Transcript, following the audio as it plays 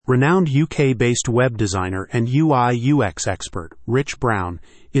Renowned UK-based web designer and UI/UX expert Rich Brown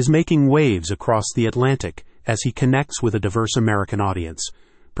is making waves across the Atlantic as he connects with a diverse American audience,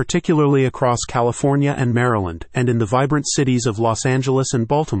 particularly across California and Maryland and in the vibrant cities of Los Angeles and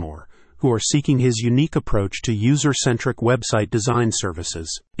Baltimore, who are seeking his unique approach to user-centric website design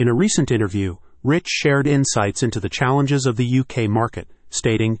services. In a recent interview, Rich shared insights into the challenges of the UK market,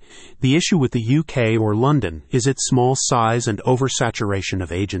 stating, "The issue with the UK or London is its small size and oversaturation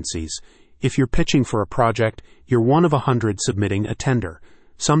of agencies. If you're pitching for a project, you're one of 100 submitting a tender.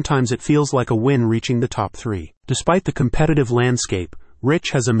 Sometimes it feels like a win reaching the top 3. Despite the competitive landscape, Rich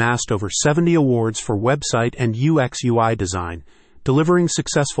has amassed over 70 awards for website and UX/UI design, delivering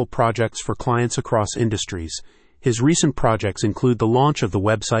successful projects for clients across industries. His recent projects include the launch of the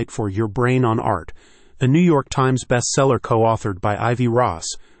website for Your Brain on Art, a New York Times bestseller co-authored by Ivy Ross,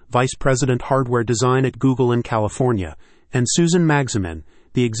 Vice President Hardware Design at Google in California, and Susan Magsamen,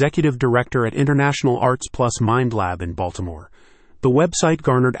 the Executive Director at International Arts Plus Mind Lab in Baltimore. The website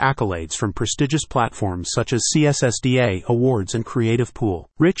garnered accolades from prestigious platforms such as CSSDA Awards and Creative Pool.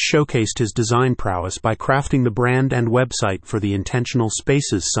 Rich showcased his design prowess by crafting the brand and website for the Intentional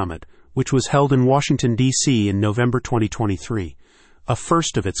Spaces Summit, which was held in Washington, D.C. in November 2023, a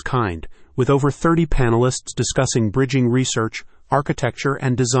first of its kind, with over 30 panelists discussing bridging research, architecture,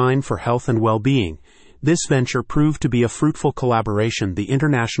 and design for health and well-being. This venture proved to be a fruitful collaboration. The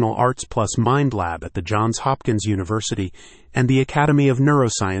International Arts Plus Mind Lab at the Johns Hopkins University and the Academy of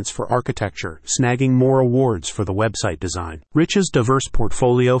Neuroscience for Architecture, snagging more awards for the website design. Rich's diverse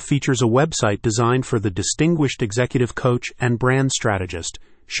portfolio features a website designed for the distinguished executive coach and brand strategist,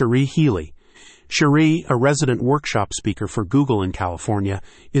 Cherie Healy. Cherie, a resident workshop speaker for Google in California,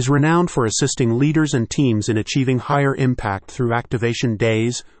 is renowned for assisting leaders and teams in achieving higher impact through activation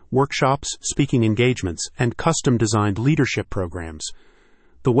days, workshops, speaking engagements, and custom-designed leadership programs.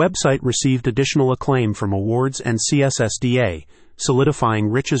 The website received additional acclaim from awards and CSSDA, solidifying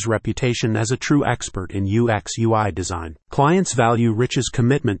Rich's reputation as a true expert in UX/UI design. Clients value Rich's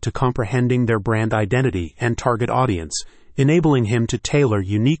commitment to comprehending their brand identity and target audience, enabling him to tailor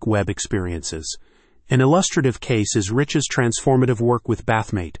unique web experiences. An illustrative case is Rich's transformative work with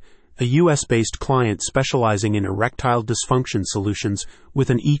Bathmate, a U.S.-based client specializing in erectile dysfunction solutions with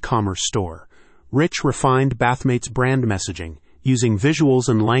an e-commerce store. Rich refined Bathmate's brand messaging, using visuals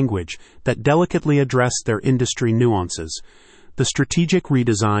and language that delicately addressed their industry nuances. The strategic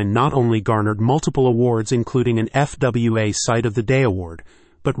redesign not only garnered multiple awards including an FWA Site of the Day award,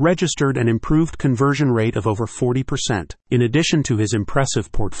 but registered an improved conversion rate of over 40%. In addition to his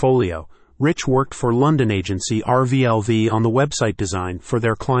impressive portfolio, Rich worked for London agency RVLV on the website design for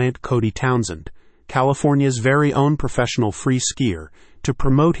their client Cody Townsend, California's very own professional free skier, to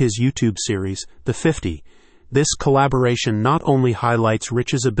promote his YouTube series, The 50. This collaboration not only highlights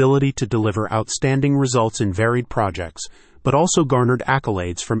Rich's ability to deliver outstanding results in varied projects, but also garnered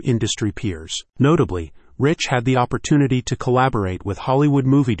accolades from industry peers. Notably, Rich had the opportunity to collaborate with Hollywood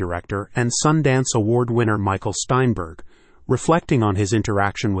movie director and Sundance Award winner Michael Steinberg. Reflecting on his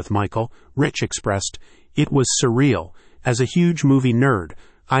interaction with Michael, Rich expressed, "It was surreal. As a huge movie nerd,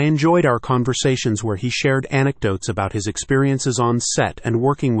 I enjoyed our conversations where he shared anecdotes about his experiences on set and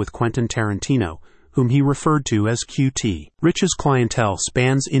working with Quentin Tarantino, whom he referred to as QT." Rich's clientele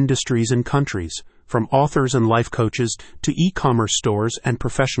spans industries and countries, from authors and life coaches to e-commerce stores and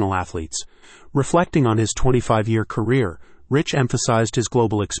professional athletes. Reflecting on his 25-year career, Rich emphasized his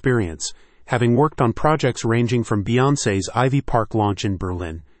global experience, having worked on projects ranging from Beyoncé's Ivy Park launch in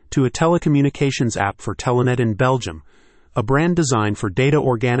Berlin to a telecommunications app for Telenet in Belgium, a brand design for Data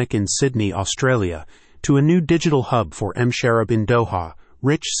Organic in Sydney, Australia, to a new digital hub for Msharab in Doha.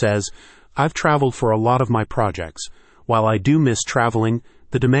 Rich says, "I've traveled for a lot of my projects. While I do miss traveling,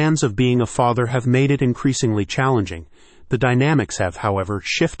 the demands of being a father have made it increasingly challenging. The dynamics have, however,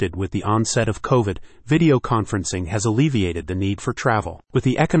 shifted with the onset of COVID. Video conferencing has alleviated the need for travel. With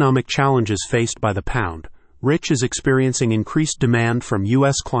the economic challenges faced by the pound, Rich is experiencing increased demand from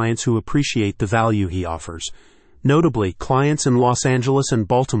U.S. clients who appreciate the value he offers. Notably, clients in Los Angeles and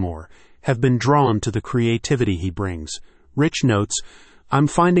Baltimore have been drawn to the creativity he brings." Rich notes, "I'm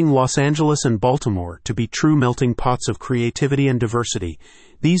finding Los Angeles and Baltimore to be true melting pots of creativity and diversity.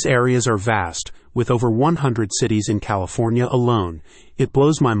 These areas are vast, with over 100 cities in California alone. It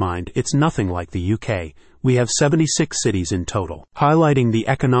blows my mind. It's nothing like the UK. We have 76 cities in total." Highlighting the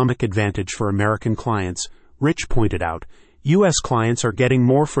economic advantage for American clients, Rich pointed out, "U.S. clients are getting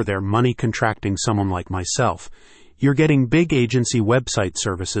more for their money contracting someone like myself. You're getting big agency website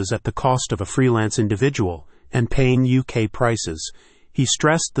services at the cost of a freelance individual and paying UK prices. He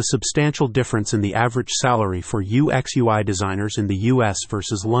stressed the substantial difference in the average salary for UX/UI designers in the US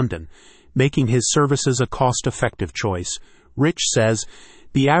versus London, making his services a cost-effective choice. Rich says,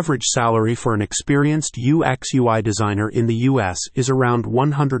 the average salary for an experienced UX/UI designer in the US is around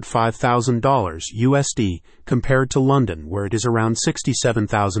 $105,000 USD compared to London, where it is around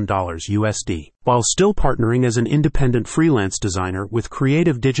 $67,000 USD. While still partnering as an independent freelance designer with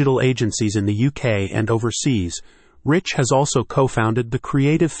creative digital agencies in the UK and overseas, Rich has also co-founded the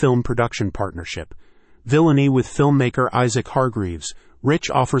Creative Film Production Partnership. Villainy with filmmaker Isaac Hargreaves, Rich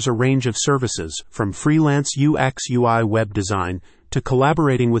offers a range of services, from freelance UX/UI web design to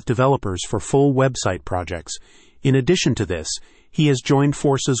collaborating with developers for full website projects. In addition to this, he has joined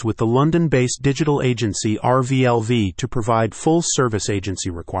forces with the London-based digital agency RVLV to provide full-service agency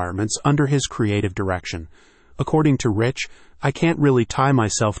requirements under his creative direction. According to Rich, I can't really tie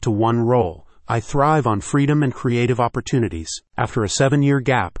myself to one role. I thrive on freedom and creative opportunities. After a 7-year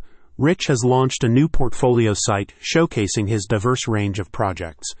gap, Rich has launched a new portfolio site showcasing his diverse range of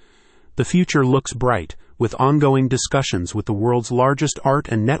projects. The future looks bright, with ongoing discussions with the world's largest art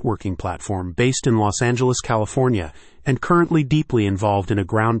and networking platform based in Los Angeles, California, and currently deeply involved in a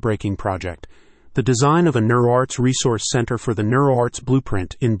groundbreaking project, the design of a NeuroArts resource center for the NeuroArts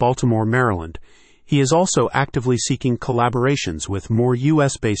Blueprint in Baltimore, Maryland. He is also actively seeking collaborations with more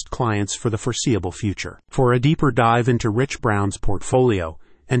US-based clients for the foreseeable future. For a deeper dive into Rich Brown's portfolio,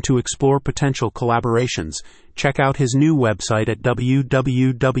 and to explore potential collaborations, check out his new website at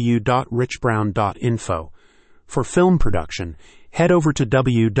www.richbrown.info. For film production, head over to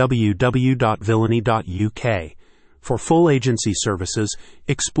www.villainy.uk. For full agency services,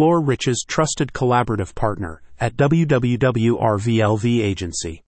 explore Rich's trusted collaborative partner at www.rvlv agency.